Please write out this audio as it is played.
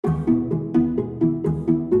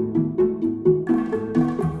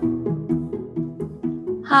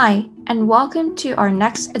Hi, and welcome to our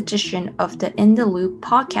next edition of the In the Loop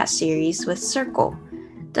podcast series with Circle,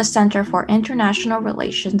 the Center for International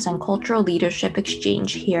Relations and Cultural Leadership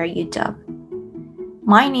Exchange here at UW.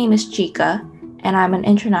 My name is Chika, and I'm an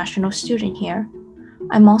international student here.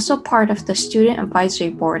 I'm also part of the Student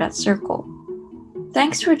Advisory Board at Circle.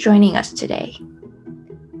 Thanks for joining us today.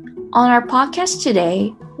 On our podcast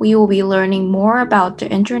today, we will be learning more about the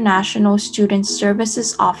International Student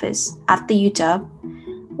Services Office at the UW,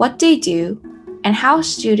 what they do, and how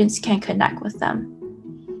students can connect with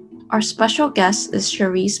them. Our special guest is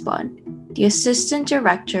Cherise Bunn, the Assistant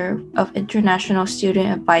Director of International Student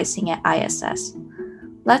Advising at ISS.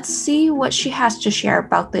 Let's see what she has to share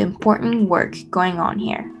about the important work going on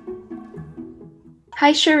here.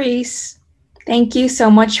 Hi, Cherise. Thank you so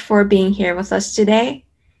much for being here with us today.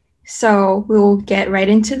 So we will get right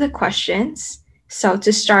into the questions. So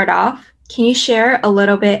to start off, can you share a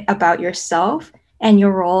little bit about yourself and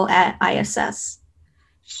your role at ISS?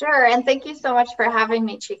 Sure, and thank you so much for having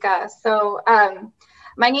me, Chika. So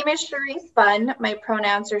my name is Cherise Bunn. My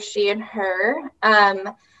pronouns are she and her.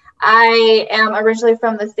 I am originally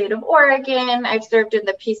from the state of Oregon. I've served in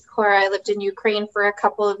the Peace Corps. I lived in Ukraine for a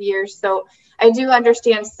couple of years, so I do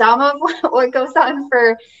understand some of what goes on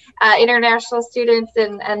for international students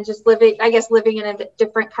and just living in a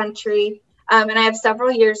different country. And I have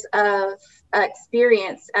several years of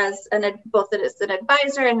experience as both as an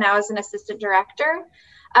advisor and now as an assistant director.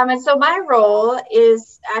 And so my role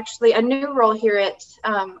is actually a new role here at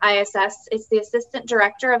ISS. It's the assistant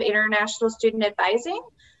director of international student advising.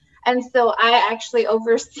 And so I actually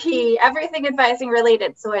oversee everything advising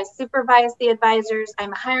related. So I supervise the advisors.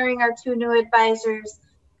 I'm hiring our 2 new advisors,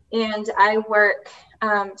 and I work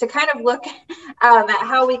to kind of look at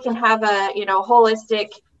how we can have a holistic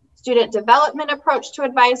student development approach to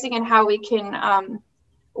advising and how we can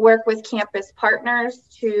work with campus partners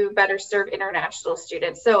to better serve international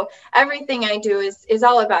students. So everything I do is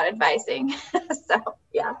all about advising. So,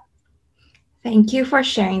 yeah. Thank you for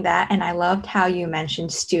sharing that. And I loved how you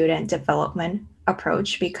mentioned student development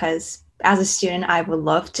approach, because as a student, I would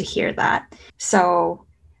love to hear that. So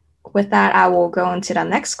with that, I will go into the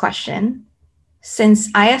next question. Since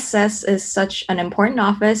ISS is such an important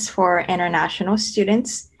office for international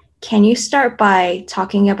students, can you start by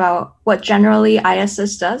talking about what generally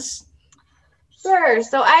ISS does? Sure.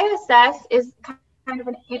 So ISS is kind of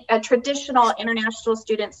a traditional international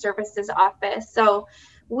student services office. So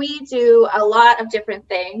we do a lot of different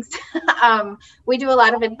things. We do a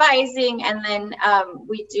lot of advising, and then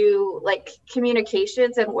we do like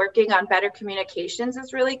communications, and working on better communications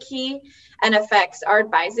is really key and affects our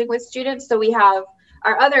advising with students. So we have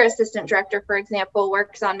our other assistant director, for example,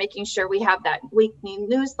 works on making sure we have that weekly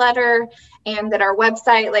newsletter and that our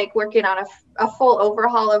website, like working on a full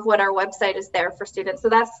overhaul of what our website is there for students. So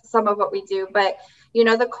that's some of what we do. But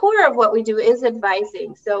the core of what we do is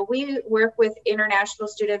advising. So we work with international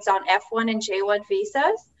students on F1 and J1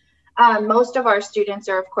 visas. Most of our students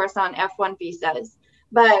are, of course, on F1 visas,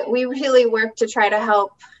 but we really work to try to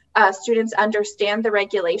help students understand the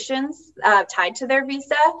regulations tied to their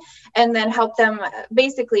visa, and then help them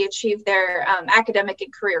basically achieve their academic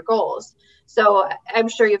and career goals. So I'm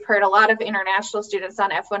sure you've heard a lot of international students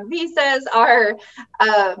on F1 visas are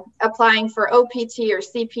applying for OPT or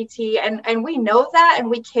CPT, and we know that, and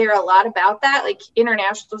we care a lot about that. Like,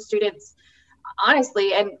 international students,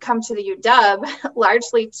 honestly, and come to the UW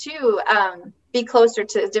largely to be closer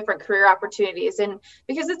to different career opportunities. And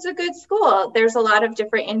because it's a good school, there's a lot of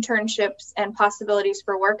different internships and possibilities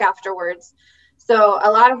for work afterwards. So a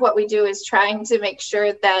lot of what we do is trying to make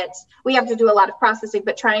sure that we have to do a lot of processing,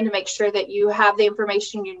 but trying to make sure that you have the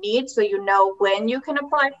information you need so you know when you can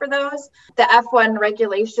apply for those. The F1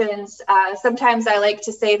 regulations, sometimes I like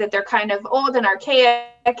to say that they're kind of old and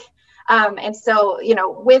archaic. And so,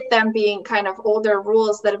 with them being kind of older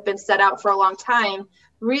rules that have been set out for a long time,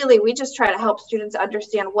 really, we just try to help students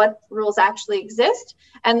understand what rules actually exist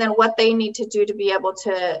and then what they need to do to be able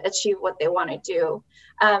to achieve what they want to do.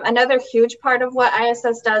 Another huge part of what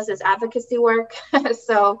ISS does is advocacy work.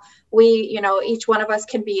 So we, each one of us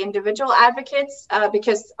can be individual advocates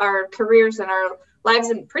because our careers and our lives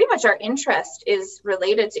and pretty much our interest is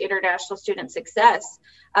related to international student success,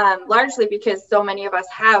 largely because so many of us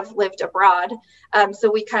have lived abroad.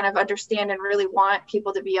 So we kind of understand and really want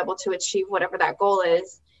people to be able to achieve whatever that goal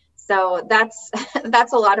is. So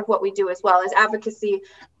that's a lot of what we do, as well as advocacy,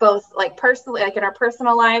 both like personally, like in our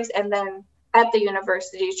personal lives, and then at the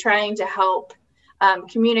university, trying to help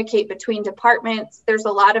communicate between departments. There's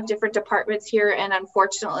a lot of different departments here, and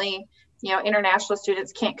unfortunately, international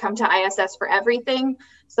students can't come to ISS for everything.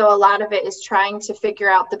 So a lot of it is trying to figure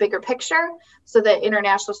out the bigger picture so that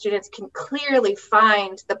international students can clearly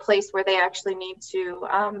find the place where they actually need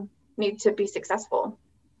to be successful.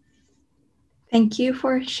 Thank you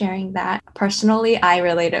for sharing that. Personally, I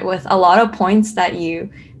related with a lot of points that you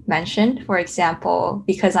mentioned. For example,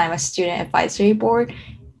 because I'm a student advisory board,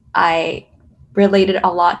 I related a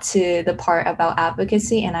lot to the part about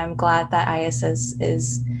advocacy, and I'm glad that ISS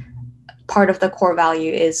is part of the core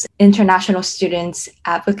value is international students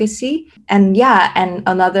advocacy. And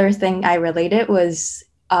another thing I related was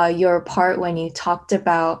your part when you talked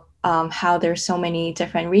about how there's so many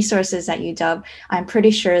different resources at UW. I'm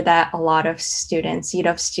pretty sure that a lot of students,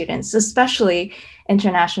 UW students, especially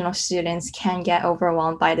international students, can get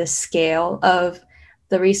overwhelmed by the scale of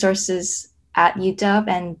the resources at UW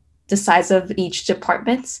and the size of each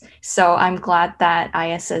department. So I'm glad that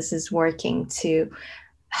ISS is working to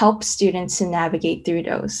help students to navigate through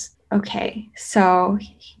those. Okay, so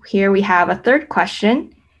here we have a third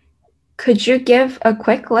question. Could you give a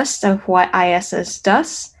quick list of what ISS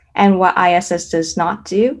does and what ISS does not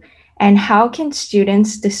do? And how can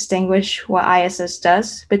students distinguish what ISS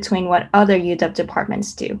does between what other UW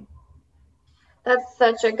departments do? That's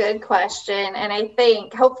such a good question. And I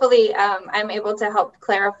think hopefully I'm able to help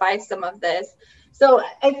clarify some of this. So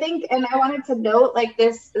I think, and I wanted to note, like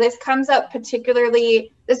this comes up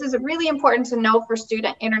particularly, this is really important to know for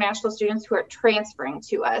international students who are transferring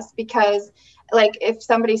to us, because like if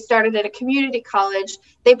somebody started at a community college,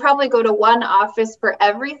 they probably go to one office for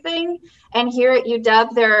everything. And here at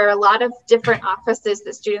UW, there are a lot of different offices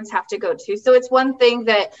that students have to go to. So it's one thing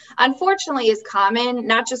that unfortunately is common,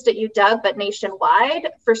 not just at UW, but nationwide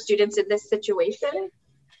for students in this situation.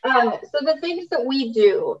 So the things that we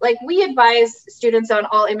do, like we advise students on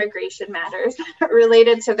all immigration matters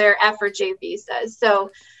related to their F or J visas. So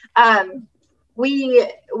we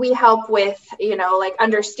help with, like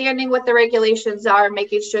understanding what the regulations are,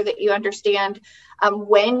 making sure that you understand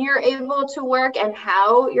when you're able to work and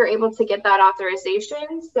how you're able to get that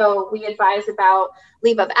authorization. So we advise about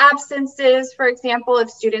leave of absences, for example, if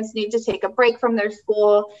students need to take a break from their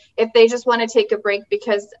school, if they just want to take a break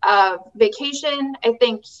because of vacation. I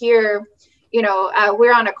think here,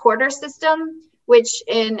 we're on a quarter system, which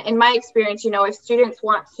in my experience, if students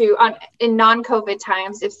want to, in non-COVID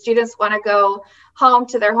times, if students want to go home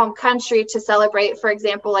to their home country to celebrate, for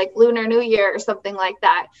example, like Lunar New Year or something like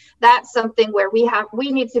that, that's something where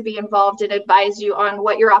we need to be involved and advise you on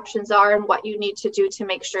what your options are and what you need to do to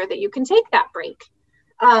make sure that you can take that break.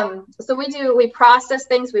 So we process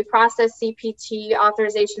things, we process CPT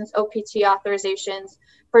authorizations, OPT authorizations.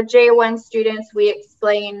 For J1 students, we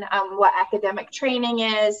explain what academic training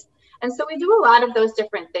is. And so we do a lot of those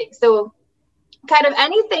different things. So kind of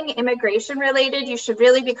anything immigration related, you should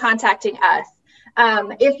really be contacting us.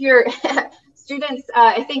 If you're students,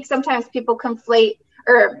 I think sometimes people conflate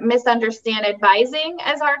or misunderstand advising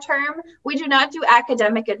as our term. We do not do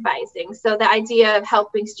academic advising. So the idea of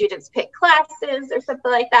helping students pick classes or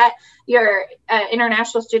something like that, your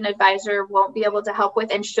international student advisor won't be able to help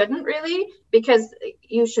with and shouldn't really, because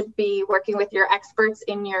you should be working with your experts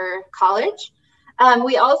in your college.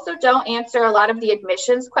 We also don't answer a lot of the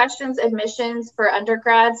admissions questions. Admissions for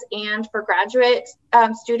undergrads and for graduate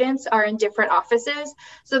students are in different offices.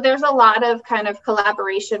 So there's a lot of kind of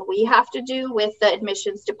collaboration we have to do with the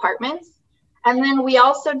admissions departments. And then we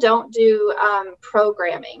also don't do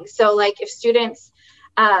programming. So like if students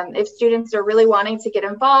are really wanting to get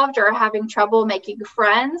involved or are having trouble making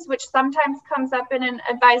friends, which sometimes comes up in an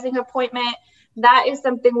advising appointment, that is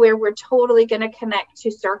something where we're totally going to connect to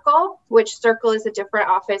Circle, which Circle is a different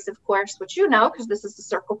office, of course, which because this is the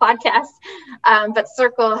Circle podcast. But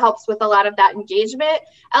Circle helps with a lot of that engagement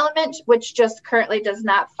element, which just currently does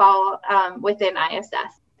not fall within ISS.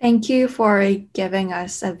 Thank you for giving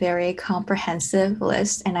us a very comprehensive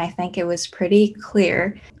list, and I think it was pretty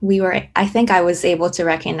clear. I think I was able to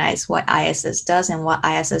recognize what ISS does and what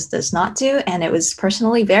ISS does not do, and it was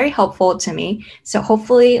personally very helpful to me. So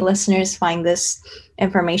hopefully listeners find this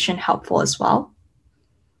information helpful as well.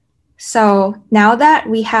 So now that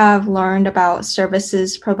we have learned about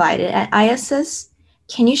services provided at ISS,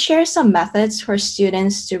 can you share some methods for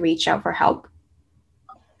students to reach out for help?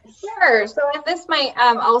 Sure. So this might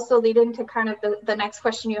also lead into kind of the next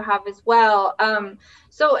question you have as well.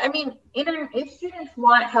 So, I mean, if students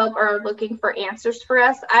want help or are looking for answers for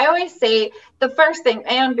us, I always say the first thing,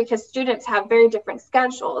 and because students have very different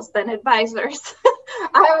schedules than advisors,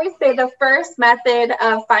 I always say the first method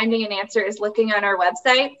of finding an answer is looking on our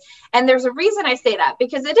website. And there's a reason I say that,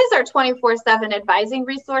 because it is our 24/7 advising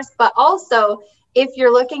resource, but also if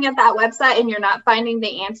you're looking at that website and you're not finding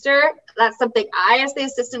the answer, that's something I, as the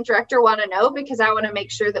assistant director, want to know, because I want to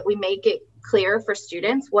make sure that we make it clear for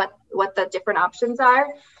students what the different options are.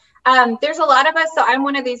 There's a lot of us, so I'm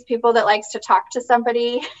one of these people that likes to talk to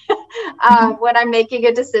somebody when I'm making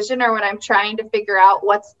a decision or when I'm trying to figure out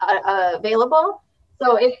what's available.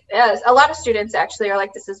 So if a lot of students actually are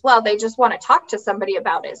like this as well, they just want to talk to somebody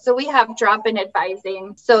about it. So we have drop-in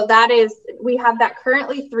advising. So we have that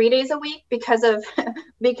currently 3 days a week because of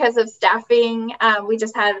staffing. We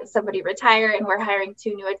just had somebody retire and we're hiring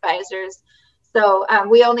 2 new advisors. So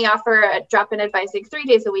we only offer a drop-in advising 3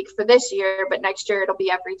 days a week for this year, but next year it'll be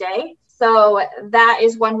every day. So that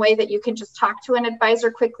is one way that you can just talk to an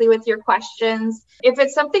advisor quickly with your questions. If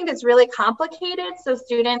it's something that's really complicated, so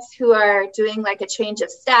students who are doing like a change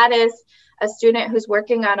of status, a student who's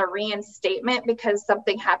working on a reinstatement because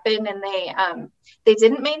something happened and they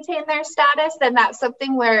didn't maintain their status, then that's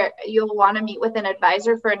something where you'll want to meet with an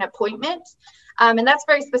advisor for an appointment. And that's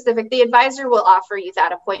very specific. The advisor will offer you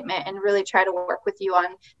that appointment and really try to work with you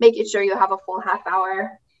on making sure you have a full half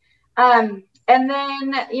hour. And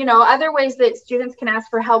then, other ways that students can ask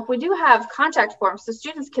for help, we do have contact forms. So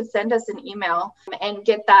students can send us an email and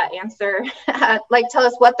get that answer, like tell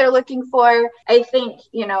us what they're looking for. I think,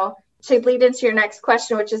 to lead into your next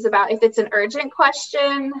question, which is about if it's an urgent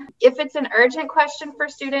question. If it's an urgent question for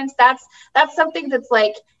students, that's something that's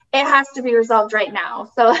like, it has to be resolved right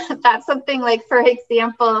now. So that's something like, for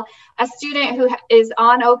example, a student who is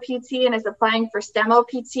on OPT and is applying for STEM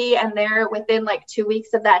OPT and they're within like 2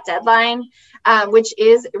 weeks of that deadline, which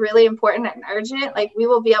is really important and urgent, like we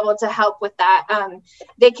will be able to help with that.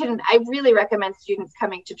 I really recommend students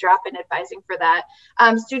coming to drop-in advising for that.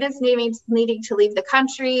 Students needing to leave the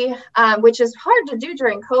country, which is hard to do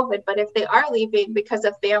during COVID, but if they are leaving because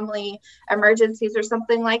of family emergencies or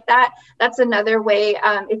something like that, that's another way.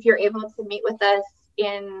 If you're able to meet with us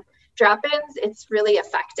in drop-ins, it's really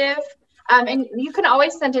effective. And you can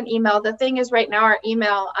always send an email. The thing is, right now, our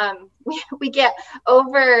email, we get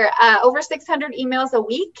over 600 emails a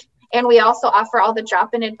week, and we also offer all the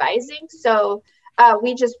drop-in advising. So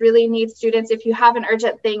we just really need students, if you have an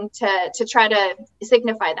urgent thing, to try to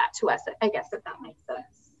signify that to us, I guess, if that makes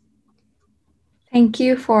sense. Thank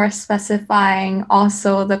you for specifying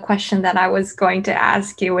also the question that I was going to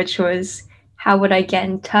ask you, which was, how would I get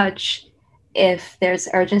in touch if there's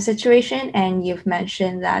urgent situation? And you've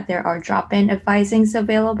mentioned that there are drop-in advisings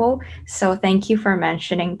available. So thank you for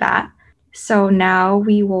mentioning that. So now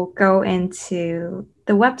we will go into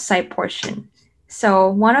the website portion. So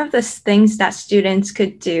one of the things that students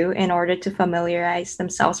could do in order to familiarize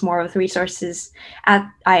themselves more with resources at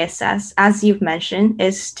ISS, as you've mentioned,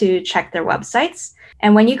 is to check their websites.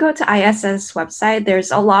 And when you go to ISS website,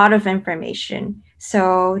 there's a lot of information.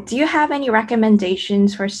 So do you have any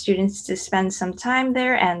recommendations for students to spend some time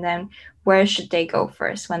there? And then where should they go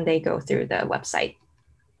first when they go through the website?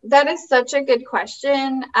 That is such a good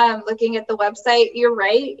question. Looking at the website, you're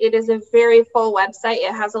right. It is a very full website.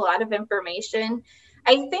 It has a lot of information.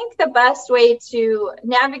 I think the best way to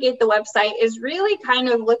navigate the website is really kind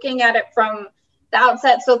of looking at it from the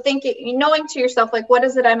outset. So knowing to yourself, like, what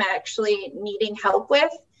is it I'm actually needing help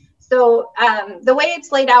with? So the way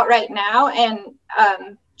it's laid out right now,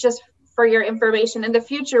 and just for your information, in the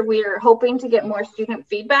future, we are hoping to get more student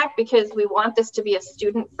feedback because we want this to be a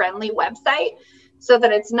student-friendly website so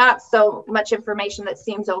that it's not so much information that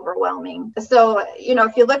seems overwhelming. So,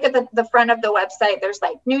 if you look at the front of the website, there's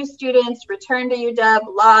like new students, return to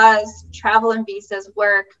UW, laws, travel and visas,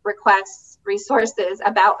 work, requests, resources,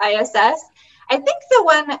 about ISS. I think the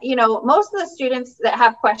one, most of the students that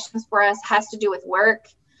have questions for us has to do with work.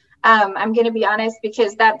 I'm going to be honest,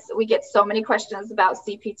 because we get so many questions about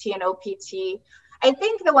CPT and OPT. I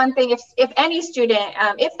think the one thing, if any student,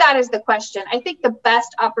 if that is the question, I think the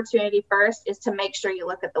best opportunity first is to make sure you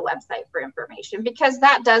look at the website for information, because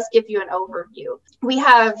that does give you an overview. We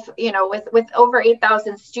have, with over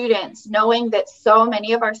 8,000 students, knowing that so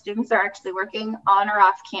many of our students are actually working on or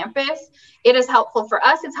off campus, it is helpful for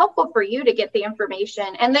us. It's helpful for you to get the information.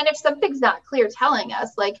 And then if something's not clear, telling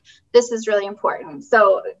us, like, this is really important.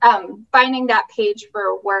 So finding that page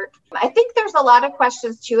for work. I think there's a lot of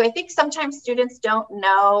questions too. I think sometimes students don't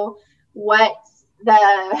know what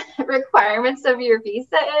the requirements of your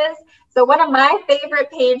visa is. So one of my favorite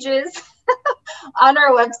pages on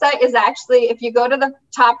our website is actually, if you go to the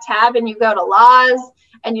top tab and you go to laws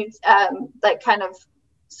and you kind of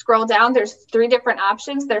scroll down, there's 3 different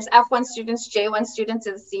options. There's F1 students, J1 students,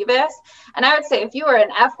 and CVIS. And I would say if you are an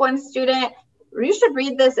F1 student, you should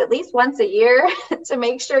read this at least once a year to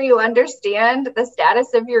make sure you understand the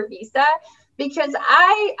status of your visa. because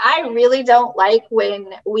I really don't like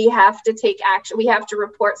when we have to take action. We have to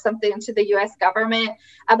report something to the U.S. government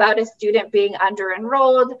about a student being under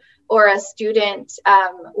enrolled or a student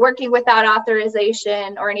working without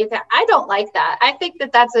authorization or anything. I don't like that. I think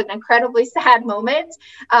that that's an incredibly sad moment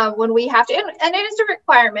when we have to, and it is a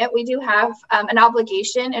requirement. We do have an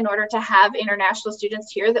obligation in order to have international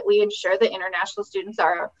students here, that we ensure that international students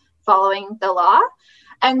are following the law.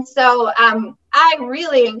 And so I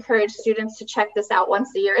really encourage students to check this out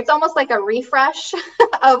once a year. It's almost like a refresh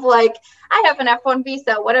of like, I have an F1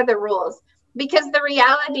 visa, what are the rules? Because the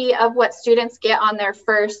reality of what students get on their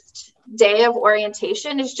first day of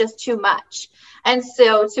orientation is just too much. And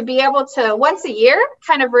so to be able to once a year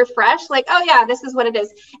kind of refresh, like, oh yeah, this is what it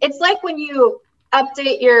is. It's like when you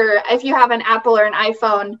update if you have an Apple or an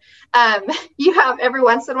iPhone, you have every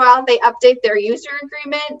once in a while, they update their user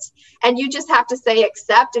agreement and you just have to say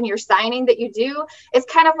accept and you're signing that you do.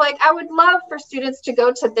 It's kind of like, I would love for students to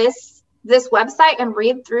go to this website and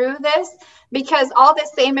read through this, because all the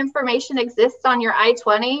same information exists on your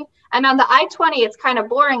I-20, and on the I-20 it's kind of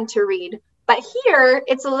boring to read, but here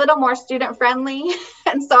it's a little more student friendly.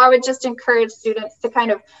 And so I would just encourage students to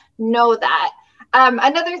kind of know that.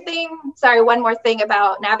 Another thing, one more thing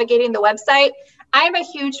about navigating the website. I'm a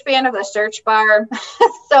huge fan of the search bar.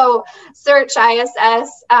 So search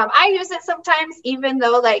ISS. I use it sometimes, even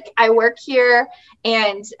though like I work here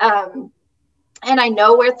and I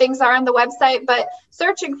know where things are on the website, but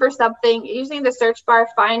searching for something, using the search bar,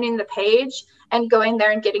 finding the page and going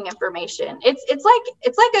there and getting information. It's like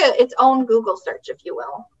its own Google search, if you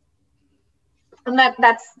will. And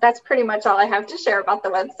that's pretty much all I have to share about the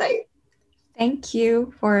website. Thank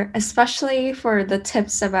you especially for the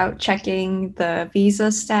tips about checking the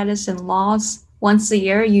visa status and laws once a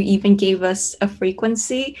year. You even gave us a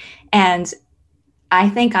frequency, and I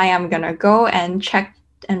think I am gonna go and check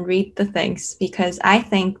and read the things, because I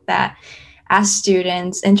think that as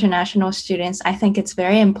students, international students, I think it's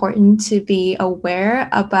very important to be aware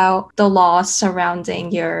about the laws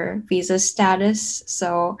surrounding your visa status.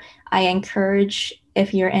 So I encourage,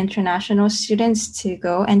 if you're international students, to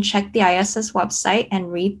go and check the ISS website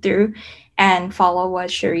and read through and follow what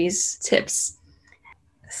Cherie's tips.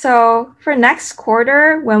 So for next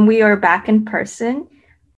quarter, when we are back in person,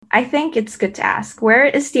 I think it's good to ask, where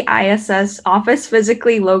is the ISS office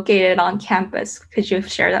physically located on campus? Could you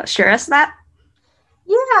share us that?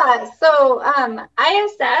 Yeah, so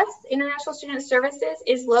ISS, International Student Services,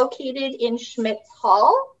 is located in Schmitz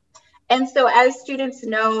Hall. And so as students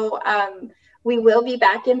know, we will be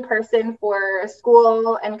back in person for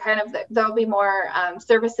school, and kind of there'll be more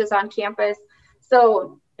services on campus.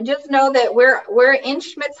 So just know that we're in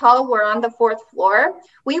Schmitz Hall. We're on the 4th floor.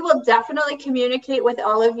 We will definitely communicate with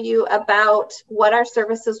all of you about what our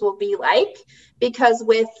services will be like, because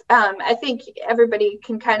with I think everybody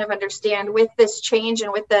can kind of understand with this change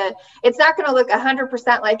and with it's not going to look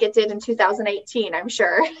 100% like it did in 2018, I'm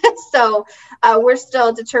sure. So we're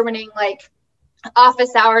still determining like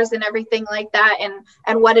office hours and everything like that,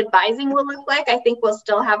 and what advising will look like. I think we'll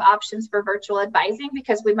still have options for virtual advising,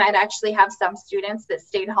 because we might actually have some students that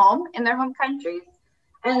stayed home in their home countries.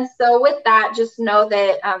 And so with that, just know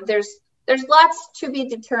that there's lots to be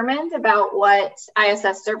determined about what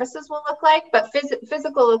ISS services will look like, but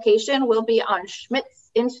physical location will be on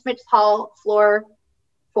Schmitz Hall, floor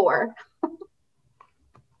 4.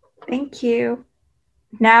 Thank you.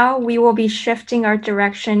 Now we will be shifting our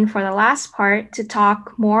direction for the last part to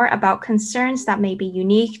talk more about concerns that may be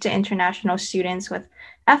unique to international students with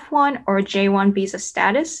F1 or J1 visa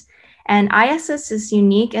status. And ISS is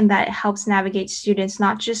unique in that it helps navigate students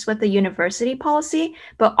not just with the university policy,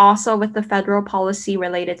 but also with the federal policy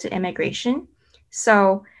related to immigration.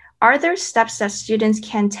 So are there steps that students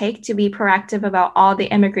can take to be proactive about all the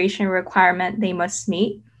immigration requirement they must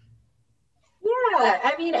meet? Yeah,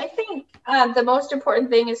 I mean, I think the most important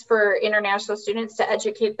thing is for international students to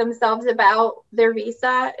educate themselves about their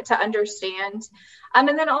visa, to understand. And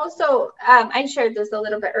then also, I shared this a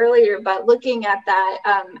little bit earlier, but looking at that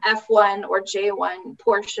F1 or J1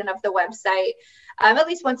 portion of the website, at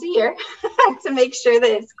least once a year to make sure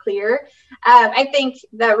that it's clear. I think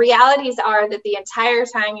the realities are that the entire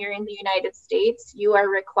time you're in the United States, you are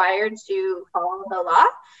required to follow the law.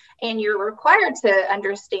 And you're required to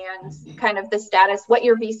understand kind of the status, what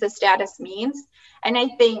your visa status means. And I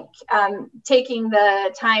think taking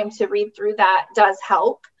the time to read through that does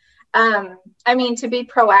help. I mean, to be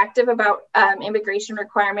proactive about immigration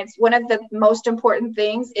requirements, one of the most important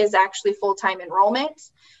things is actually full-time enrollment.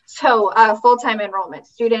 So full-time enrollment,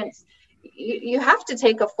 students, you have to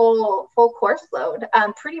take a full course load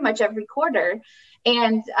pretty much every quarter.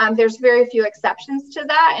 And there's very few exceptions to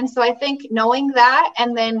that. And so I think knowing that,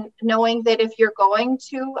 and then knowing that if you're going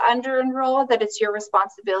to under enroll, that it's your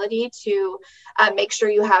responsibility to make sure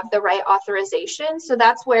you have the right authorization. So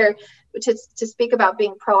that's where, to speak about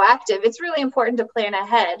being proactive, it's really important to plan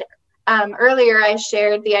ahead. Earlier, I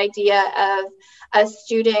shared the idea of a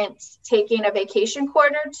student taking a vacation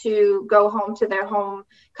quarter to go home to their home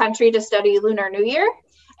country to study Lunar New Year.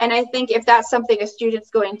 And I think if that's something a student's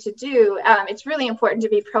going to do, it's really important to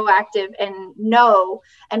be proactive and know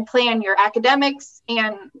and plan your academics,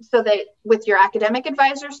 and so that with your academic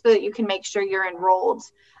advisors, so that you can make sure you're enrolled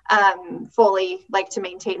fully, like to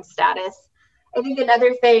maintain status. I think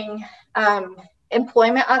another thing,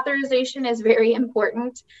 employment authorization is very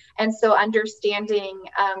important. And so understanding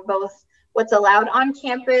both what's allowed on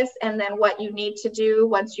campus and then what you need to do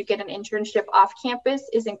once you get an internship off campus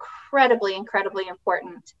is incredibly, incredibly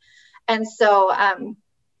important. And so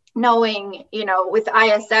knowing, with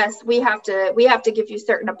ISS, we have to give you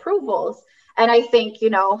certain approvals. And I think,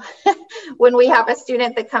 when we have a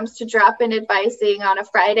student that comes to drop-in advising on a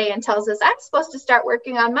Friday and tells us, I'm supposed to start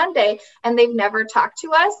working on Monday, and they've never talked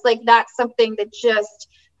to us, like that's something that just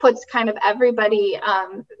puts kind of everybody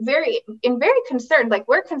very concerned. Like,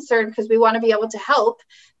 we're concerned because we want to be able to help,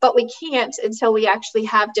 but we can't until we actually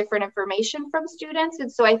have different information from students.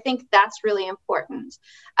 And so I think that's really important.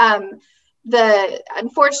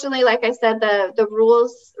 Unfortunately, like I said, the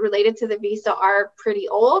rules related to the visa are pretty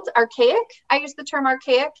old, archaic. I use the term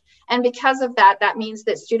archaic. And because of that, that means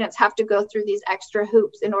that students have to go through these extra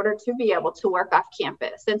hoops in order to be able to work off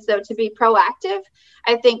campus. And so to be proactive,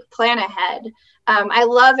 I think plan ahead. I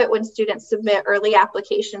love it when students submit early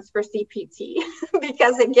applications for CPT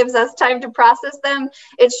because it gives us time to process them.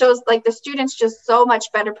 It shows like the students just so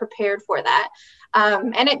much better prepared for that.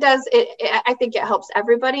 And I think it helps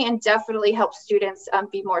everybody and definitely helps students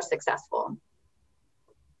be more successful.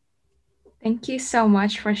 Thank you so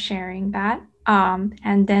much for sharing that.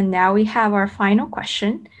 And then now we have our final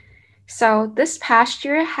question. So this past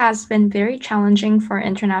year has been very challenging for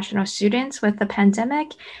international students with the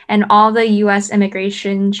pandemic and all the U.S.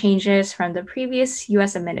 immigration changes from the previous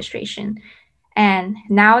U.S. administration. And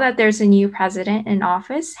now that there's a new president in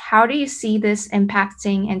office, how do you see this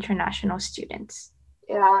impacting international students?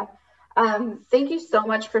 Yeah, thank you so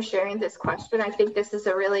much for sharing this question. I think this is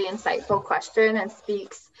a really insightful question and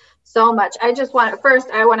speaks so much. I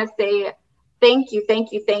want to say thank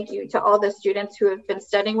you to all the students who have been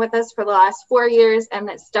studying with us for the last 4 years and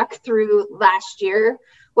that stuck through last year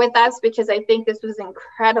with us, because I think this was an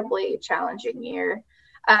incredibly challenging year.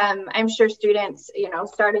 I'm sure students,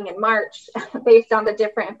 starting in March, based on the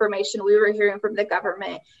different information we were hearing from the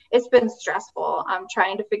government, it's been stressful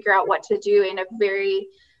trying to figure out what to do in a very,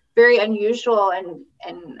 very unusual and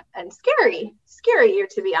scary year,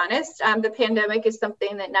 to be honest. The pandemic is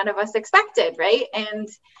something that none of us expected, right?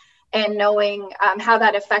 And knowing how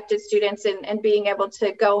that affected students and being able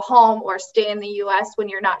to go home or stay in the U.S. when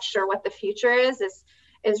you're not sure what the future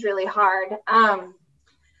is really hard.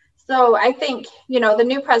 So I think, the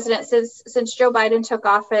new president, since Joe Biden took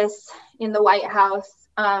office in the White House,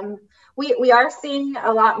 we are seeing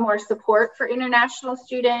a lot more support for international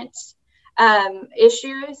student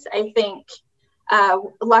issues. I think,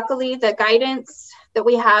 luckily, the guidance that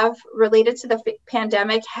we have related to the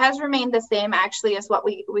pandemic has remained the same, actually, as what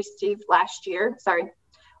we received last year.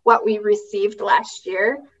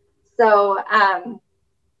 So,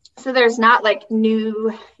 so there's not like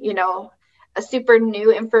new, a super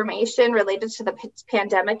new information related to the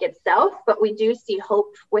pandemic itself, but we do see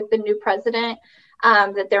hope with the new president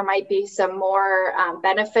that there might be some more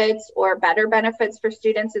benefits or better benefits for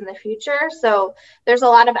students in the future. So there's a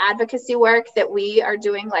lot of advocacy work that we are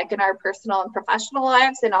doing, like in our personal and professional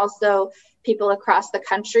lives, and also people across the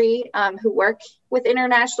country who work with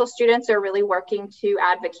international students are really working to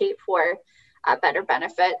advocate for better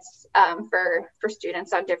benefits for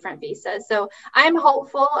students on different visas. So I'm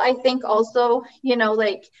hopeful. I think also,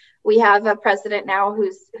 we have a president now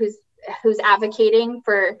who's advocating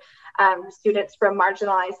for students from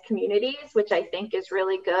marginalized communities, which I think is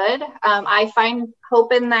really good. I find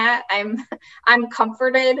hope in that. I'm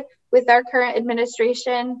comforted with our current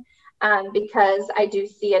administration because I do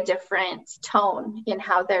see a different tone in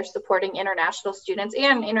how they're supporting international students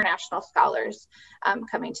and international scholars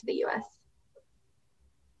coming to the U.S.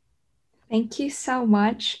 Thank you so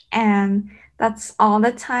much. And that's all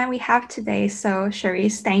the time we have today. So,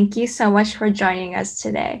 Charisse, thank you so much for joining us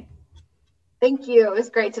today. Thank you. It was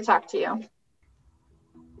great to talk to you.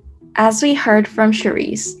 As we heard from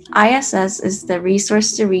Cherise, ISS is the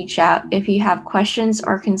resource to reach out if you have questions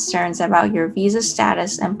or concerns about your visa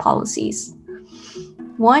status and policies.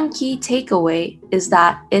 One key takeaway is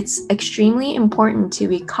that it's extremely important to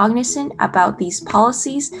be cognizant about these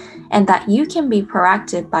policies and that you can be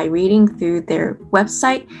proactive by reading through their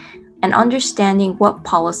website and understanding what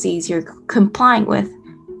policies you're complying with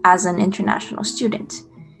as an international student.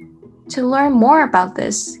 To learn more about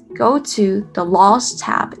this, go to the Laws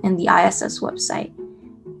tab in the ISS website.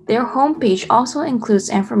 Their homepage also includes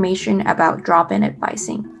information about drop-in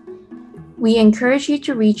advising. We encourage you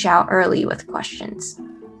to reach out early with questions.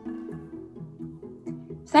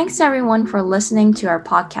 Thanks everyone for listening to our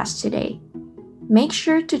podcast today. Make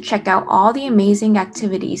sure to check out all the amazing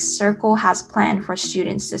activities Circle has planned for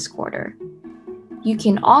students this quarter. You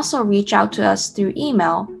can also reach out to us through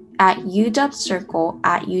email at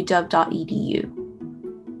uwcircle@uw.edu.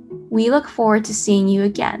 We look forward to seeing you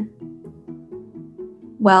again.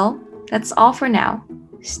 Well, that's all for now.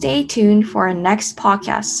 Stay tuned for our next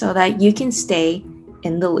podcast so that you can stay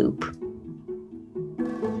in the loop.